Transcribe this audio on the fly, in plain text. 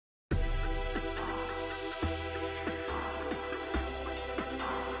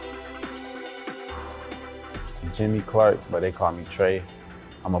Jimmy Clark, but they call me Trey.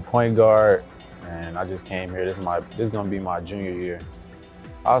 I'm a point guard, and I just came here. This is gonna be my junior year.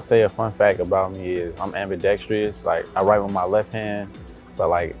 I'll say a fun fact about me is I'm ambidextrous. Like, I write with my left hand, but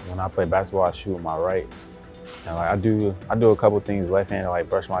like when I play basketball, I shoot with my right. And like I do a couple things left-handed, like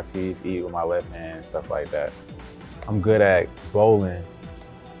brush my teeth, eat with my left hand, and stuff like that. I'm good at bowling.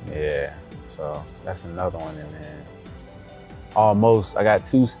 Yeah, so that's another one. And then almost, I got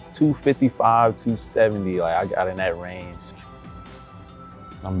 255, 270. Like, I got in that range.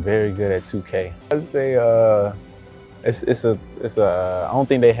 I'm very good at 2K. I'd say it's a I don't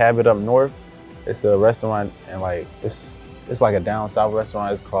think they have it up north. It's a restaurant, and like it's like a down south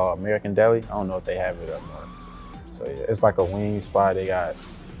restaurant. It's called American Deli. I don't know if they have it up north. So yeah, it's like a wing spot. They got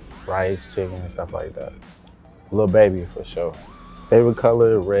rice, chicken, and stuff like that. Little baby for sure. Favorite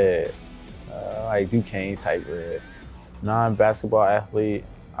color, red. Like Duquesne type red. Non-basketball athlete,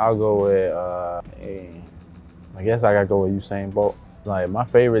 I'll go with, I guess I gotta go with Usain Bolt. Like, my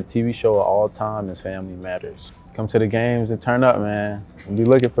favorite TV show of all time is Family Matters. Come to the games and turn up, man. I'll be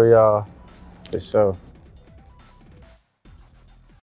looking for y'all, for sure.